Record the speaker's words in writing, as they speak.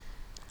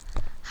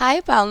Hi,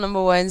 pal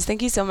number ones.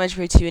 Thank you so much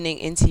for tuning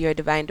into your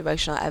divine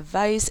directional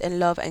advice and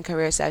love and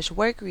career slash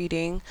work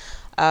reading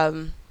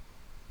um,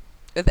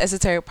 with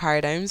Esoteric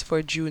Paradigms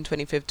for June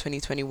 25th,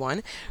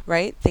 2021.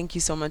 Right? Thank you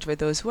so much for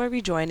those who are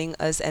rejoining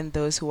us and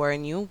those who are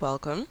new.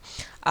 Welcome.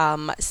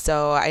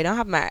 So I don't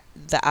have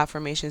the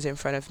affirmations in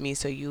front of me,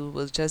 so you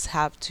will just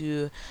have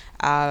to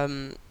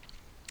um,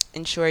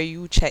 ensure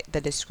you check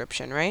the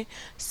description, right?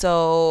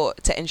 So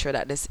to ensure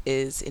that this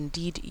is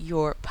indeed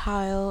your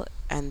pile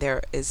and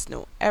there is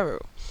no error.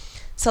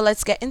 So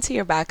let's get into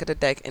your back of the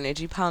deck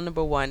energy pile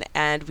number one,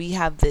 and we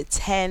have the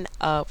 10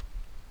 of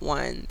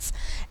Wands.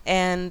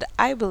 And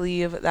I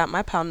believe that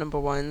my pile number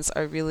ones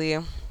are really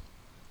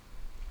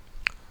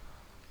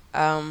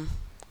um,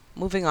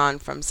 moving on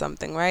from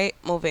something, right?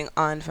 Moving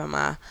on from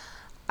a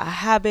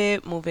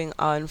habit, moving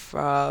on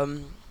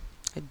from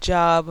a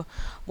job,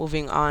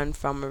 moving on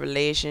from a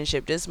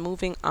relationship, just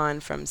moving on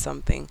from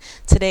something.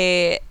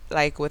 Today,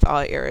 like with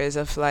all areas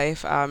of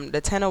life,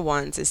 the 10 of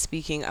Wands is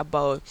speaking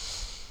about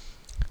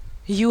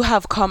you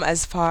have come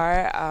as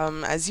far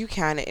as you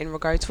can in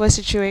regard to a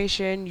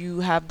situation. You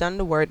have done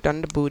the work,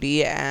 done the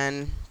booty,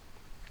 and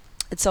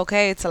it's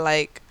okay to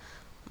like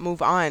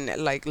move on,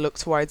 like look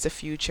towards the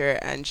future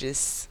and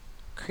just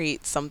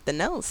create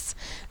something else.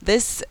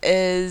 This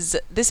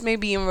may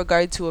be in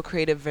regard to a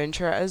creative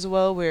venture as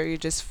well, where you're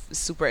just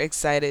super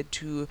excited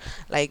to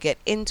like get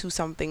into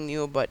something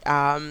new, but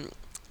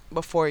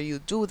before you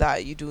do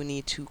that, you do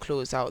need to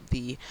close out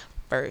the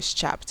first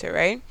chapter,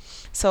 right?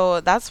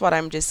 So that's what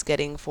I'm just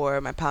getting for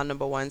my pile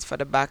number ones for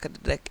the back of the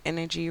deck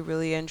energy,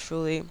 really and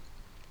truly.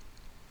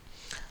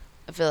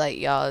 I feel like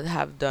y'all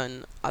have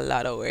done a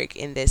lot of work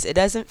in this. It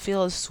doesn't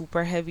feel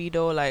super heavy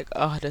though, like,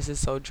 oh, this is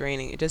so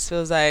draining. It just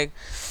feels like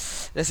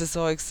this is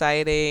so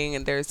exciting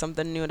and there's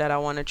something new that I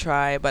want to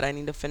try, but I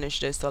need to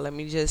finish this. So let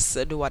me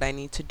just do what I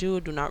need to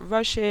do. Do not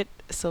rush it.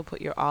 Still put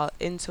your all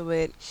into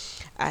it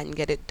and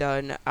get it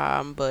done.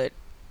 But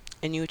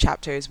a new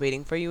chapter is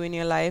waiting for you in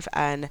your life,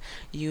 and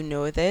you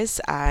know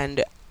this.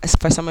 And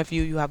for some of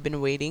you, you have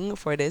been waiting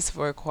for this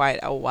for quite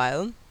a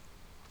while.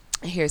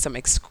 Here's some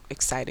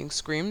exciting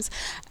screams.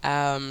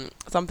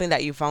 Something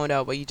that you found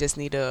out, but you just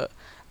need to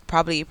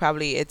probably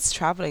it's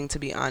traveling, to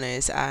be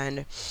honest,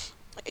 and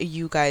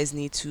you guys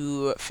need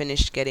to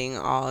finish getting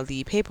all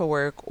the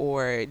paperwork,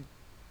 or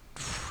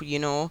you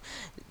know,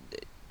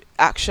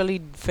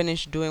 actually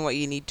finish doing what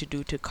you need to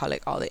do to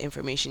collect all the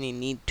information you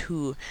need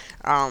to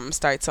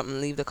start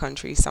something, leave the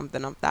country,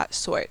 something of that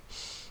sort.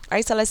 All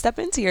right, so let's step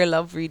into your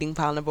love reading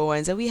pile number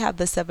one. So we have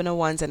the Seven of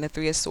Wands and the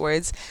Three of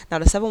Swords. Now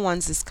the Seven of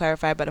Wands is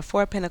clarified by the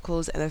Four of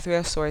Pentacles, and the Three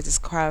of Swords is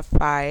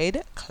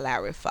clarified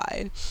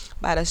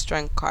by the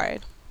Strength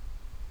card.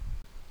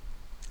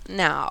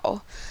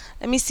 Now,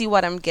 let me see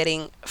what I'm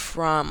getting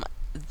from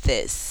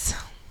this.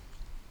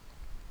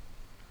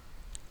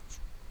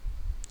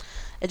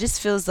 It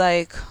just feels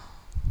like,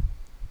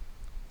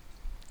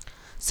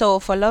 so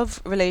for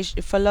love readings,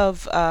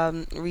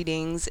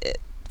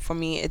 for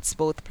me it's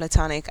both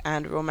platonic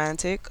and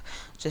romantic.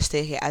 Just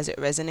take it as it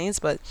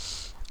resonates, but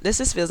this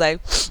just feels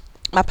like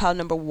my pile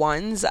number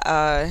ones.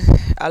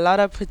 A lot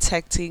of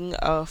protecting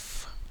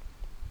of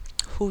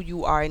who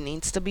you are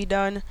needs to be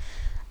done.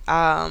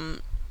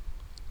 Um,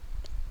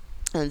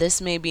 and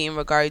this may be in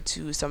regard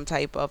to some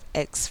type of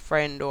ex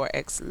friend or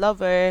ex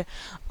lover.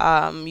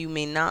 You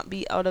may not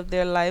be out of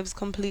their lives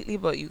completely,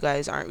 but you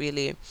guys aren't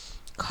really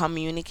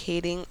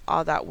communicating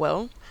all that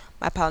well.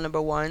 My pal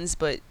number ones,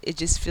 but it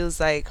just feels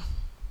like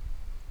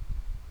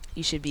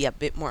you should be a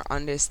bit more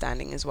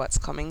understanding, is what's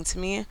coming to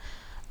me.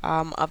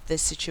 Of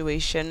this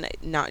situation,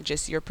 not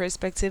just your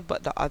perspective,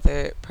 but the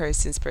other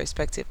person's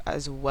perspective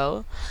as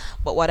well.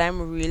 But what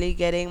I'm really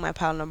getting, my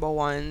pal number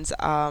ones,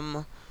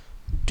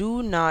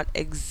 do not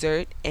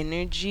exert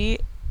energy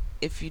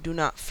if you do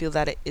not feel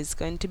that it is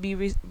going to be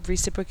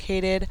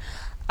reciprocated.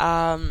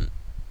 Um,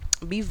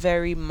 be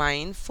very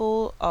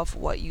mindful of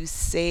what you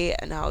say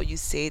and how you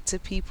say it to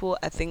people.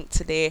 I think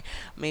today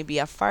may be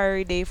a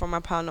fiery day for my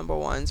pal number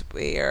ones,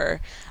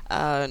 where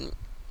um,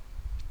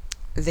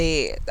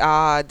 the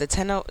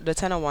ten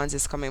of wands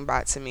is coming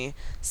back to me.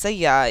 So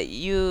yeah,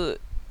 you,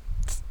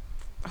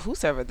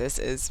 whoever this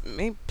is,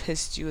 may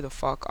pissed you the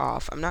fuck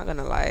off. I'm not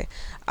gonna lie.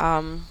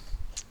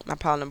 My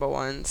pal number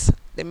ones,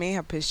 they may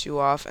have pissed you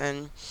off,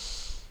 and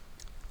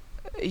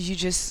you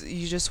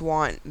just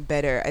want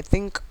better. I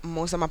think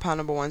most of my pal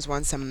number ones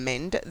want to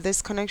mend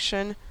this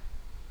connection.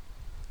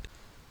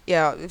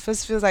 Yeah, it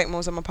just feels like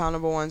most of my pal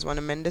number ones want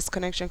to mend this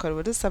connection, because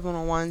with the seven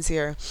of wands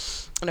here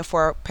and the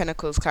four of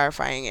pentacles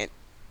clarifying it,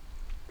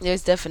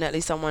 there's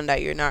definitely someone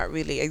that you're not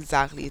really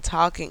exactly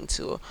talking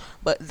to,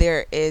 but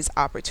there is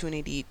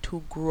opportunity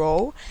to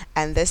grow.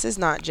 And this is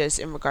not just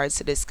in regards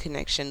to this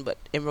connection, but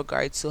in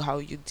regards to how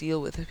you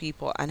deal with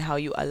people and how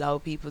you allow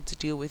people to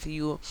deal with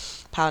you.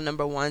 Pile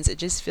number ones, it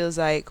just feels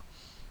like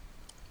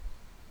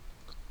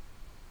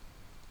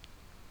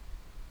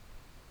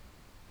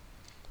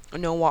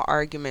know what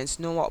arguments,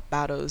 know what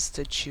battles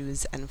to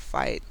choose and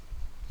fight.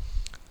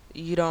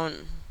 You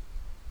don't.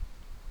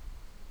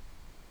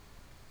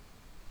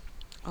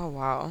 Oh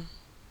wow.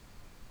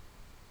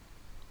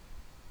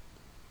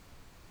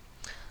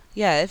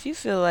 Yeah, if you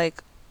feel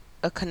like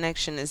a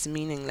connection is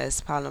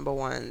meaningless, pile number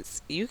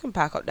ones, you can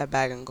pack up that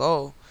bag and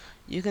go.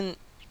 You can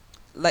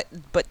like,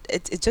 but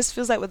it just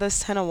feels like with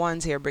this 10 of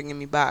wands here bringing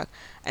me back,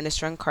 and the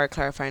strength card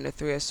clarifying the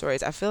 3 of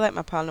swords, I feel like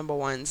my pile number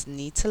ones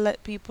need to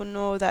let people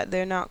know that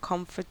they're not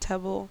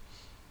comfortable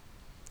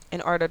in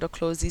order to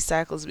close these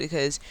cycles,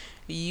 because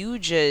you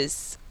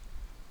just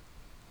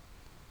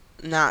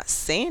not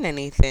saying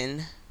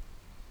anything.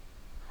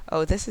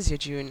 Oh, this is your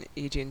June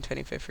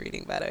 25th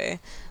reading, by the way.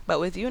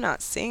 But with you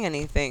not saying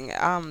anything,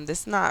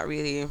 this not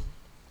really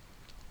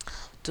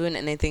doing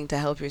anything to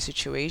help your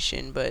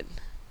situation, but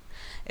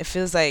it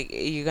feels like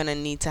you're gonna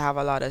need to have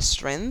a lot of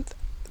strength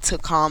to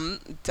calm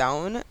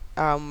down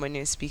when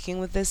you're speaking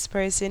with this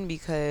person,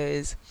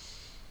 because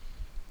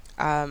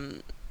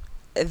um,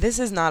 this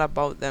is not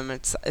about them.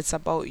 It's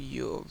about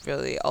you,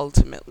 really.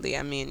 Ultimately,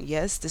 I mean,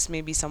 yes, this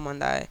may be someone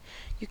that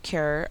you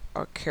care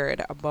or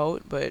cared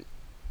about, but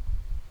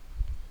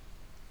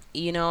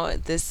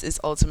this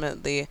is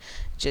ultimately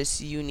just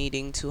you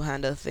needing to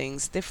handle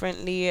things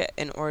differently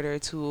in order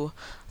to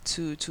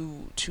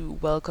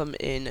welcome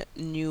in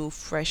new,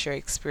 fresher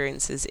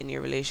experiences in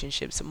your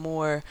relationships,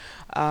 more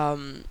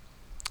um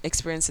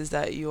experiences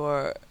that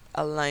you're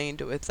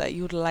aligned with, that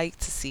you'd like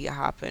to see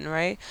happen,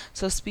 right?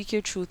 So speak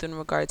your truth in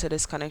regard to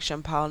this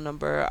connection, pile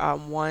number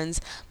ones.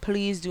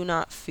 Please do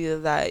not feel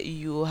that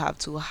you have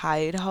to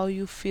hide how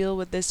you feel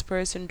with this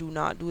person. Do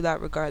not do that,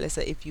 regardless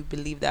of if you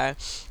believe that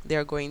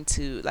they're going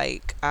to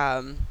like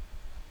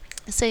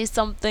say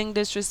something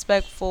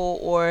disrespectful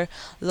or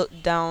look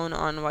down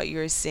on what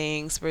you're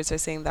saying. Spirits are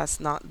saying that's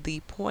not the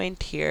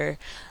point here.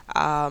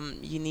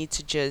 You need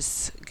to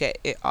just get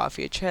it off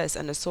your chest.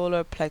 And the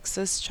solar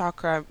plexus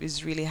chakra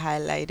is really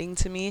highlighting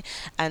to me.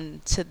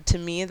 And to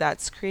me,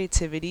 that's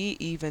creativity,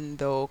 even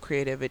though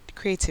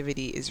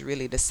creativity is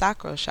really the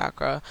sacral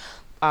chakra,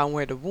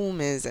 where the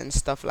womb is and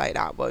stuff like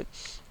that. But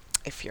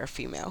if you're a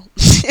female.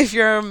 If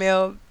you're a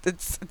male,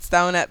 it's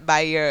down at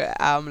by your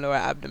lower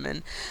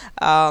abdomen,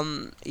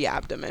 yeah,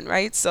 abdomen,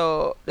 right?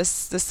 So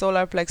this the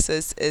solar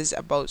plexus is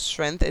about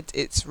strength.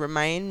 It's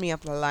remind me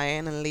of the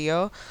lion and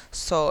Leo,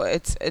 so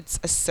it's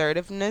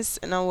assertiveness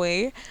in a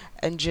way,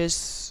 and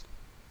just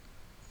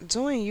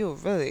doing you,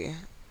 really,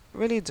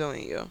 really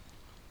doing you.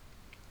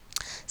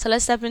 So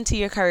let's step into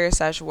your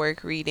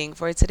career/work reading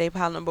for today,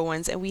 pile number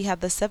ones. And we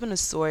have the Seven of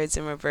Swords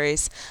in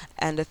reverse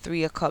and the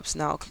Three of Cups.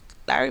 Now,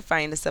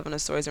 clarifying the Seven of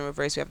Swords in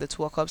reverse, we have the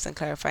Two of Cups, and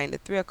clarifying the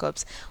Three of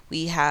Cups,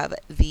 we have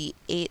the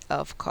Eight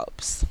of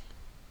Cups.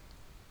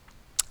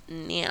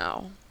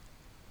 Now,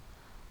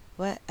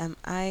 what am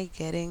I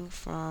getting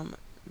from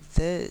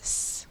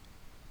this?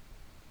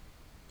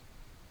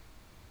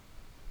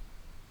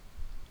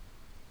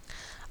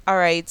 All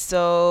right,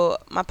 so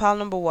my pile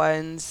number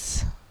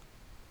ones,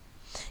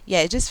 yeah,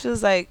 it just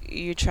feels like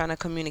you're trying to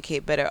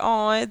communicate better.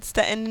 Oh, it's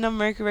the ending of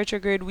Mercury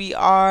retrograde. We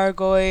are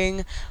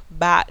going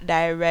back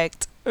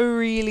direct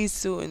really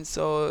soon.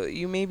 So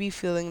you may be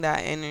feeling that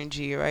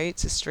energy, right?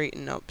 To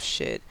straighten up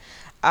shit.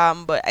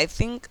 But I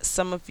think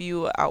some of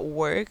you at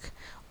work,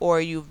 or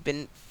you've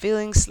been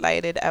feeling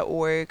slighted at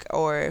work,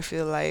 or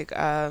feel like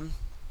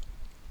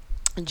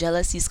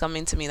jealousy's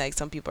coming to me, like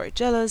some people are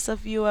jealous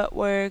of you at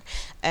work,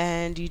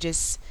 and you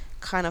just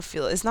kind of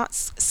feel it's not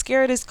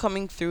scared is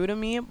coming through to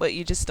me, but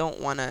you just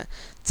don't want to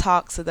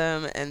talk to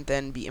them and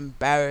then be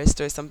embarrassed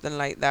or something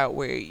like that,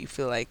 where you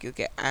feel like you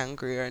get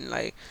angry and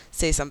like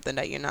say something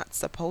that you're not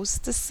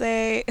supposed to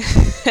say.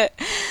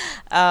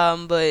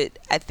 But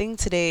I think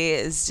today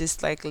is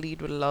just like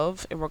lead with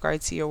love in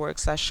regard to your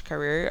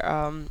work/career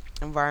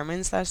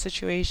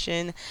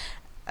environment/situation.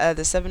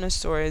 The Seven of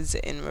Swords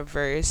in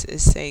reverse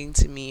is saying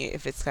to me,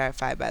 if it's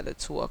clarified by the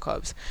Two of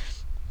Cups.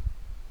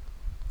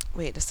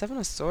 Wait, the Seven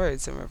of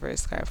Swords in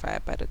reverse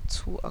clarified by the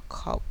Two of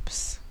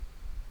Cups.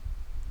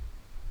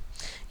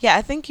 Yeah,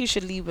 I think you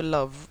should lead with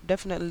love.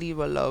 Definitely lead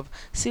with love.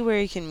 See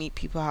where you can meet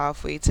people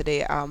halfway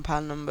today.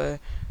 Pile number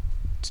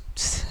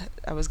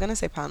I was gonna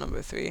say pile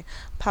number three.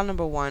 Pile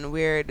number one,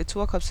 where the Two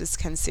of Cups is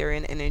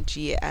Cancerian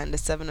energy and the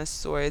Seven of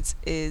Swords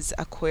is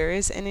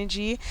Aquarius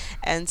energy.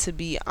 And to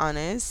be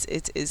honest,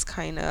 it is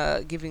kind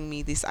of giving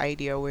me this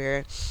idea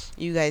where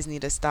you guys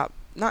need to stop.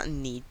 Not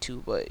need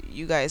to, but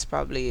you guys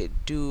probably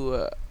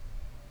do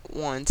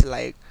want to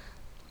like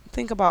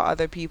think about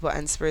other people,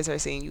 and spirits are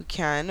saying you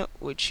can,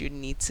 which you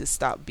need to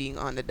stop being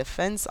on the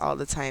defense all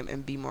the time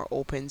and be more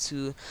open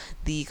to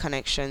the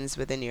connections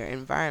within your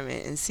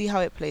environment and see how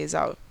it plays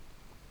out.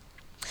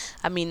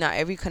 I mean, not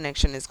every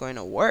connection is going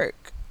to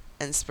work,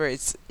 and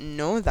spirits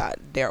know that.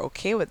 They're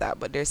okay with that,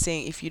 but they're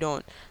saying if you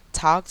don't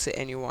talk to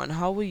anyone,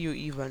 how will you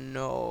even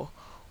know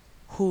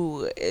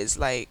who is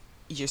like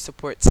your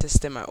support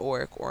system at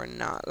work or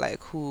not?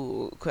 Like,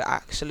 who could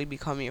actually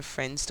become your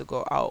friends to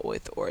go out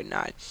with or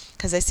not?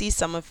 Because I see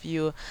some of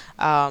you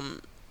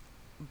um,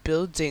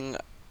 building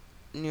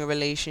new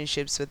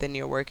relationships within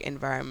your work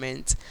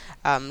environment.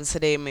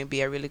 Today may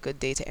be a really good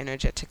day to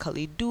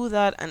energetically do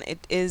that. And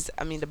it is,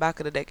 I mean, the back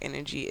of the deck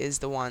energy is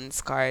the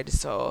Wands card.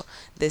 So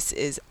this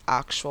is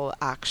actual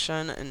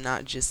action and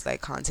not just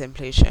like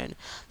contemplation.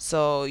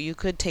 So you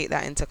could take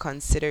that into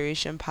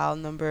consideration, pile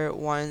number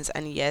ones.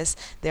 And yes,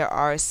 there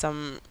are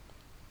some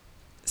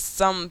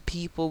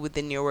people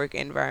within your work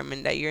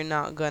environment that you're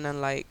not gonna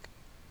like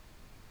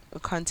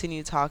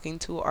continue talking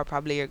to, or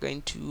probably you're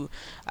going to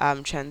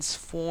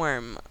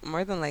transform,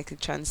 more than likely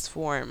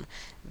transform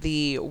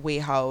the way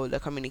how the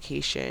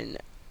communication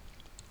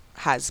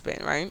has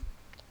been, right?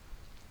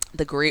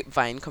 The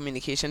grapevine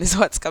communication is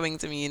what's coming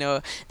to me,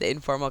 the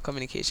informal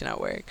communication at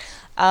work.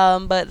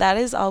 But that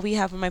is all we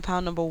have for my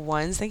pound number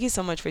ones. Thank you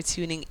so much for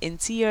tuning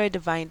into your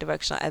divine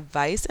directional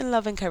advice and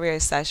love and career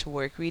slash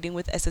work reading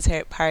with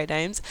Esoteric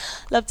Paradigms.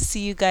 Love to see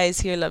you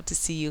guys here. Love to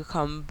see you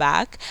come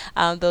back.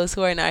 Those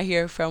who are not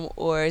here from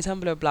our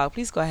Tumblr blog,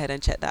 please go ahead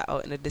and check that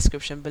out in the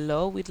description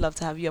below. We'd love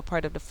to have you a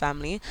part of the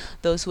family.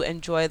 Those who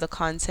enjoy the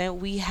content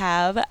we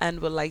have and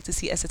would like to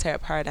see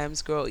Esoteric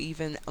Paradigms grow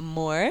even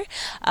more,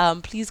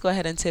 please go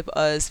ahead and tip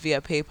us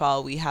via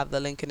PayPal. We have the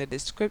link in the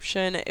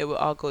description. It will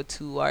all go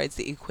towards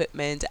the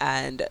equipment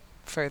and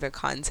further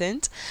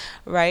content,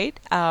 right?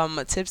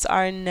 Tips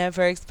are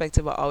never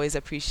expected but always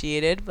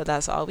appreciated. But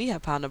that's all we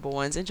have, pound number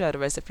ones. Enjoy the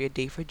rest of your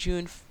day for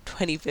June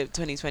 25th,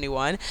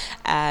 2021,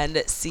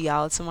 and see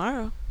y'all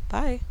tomorrow.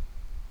 Bye.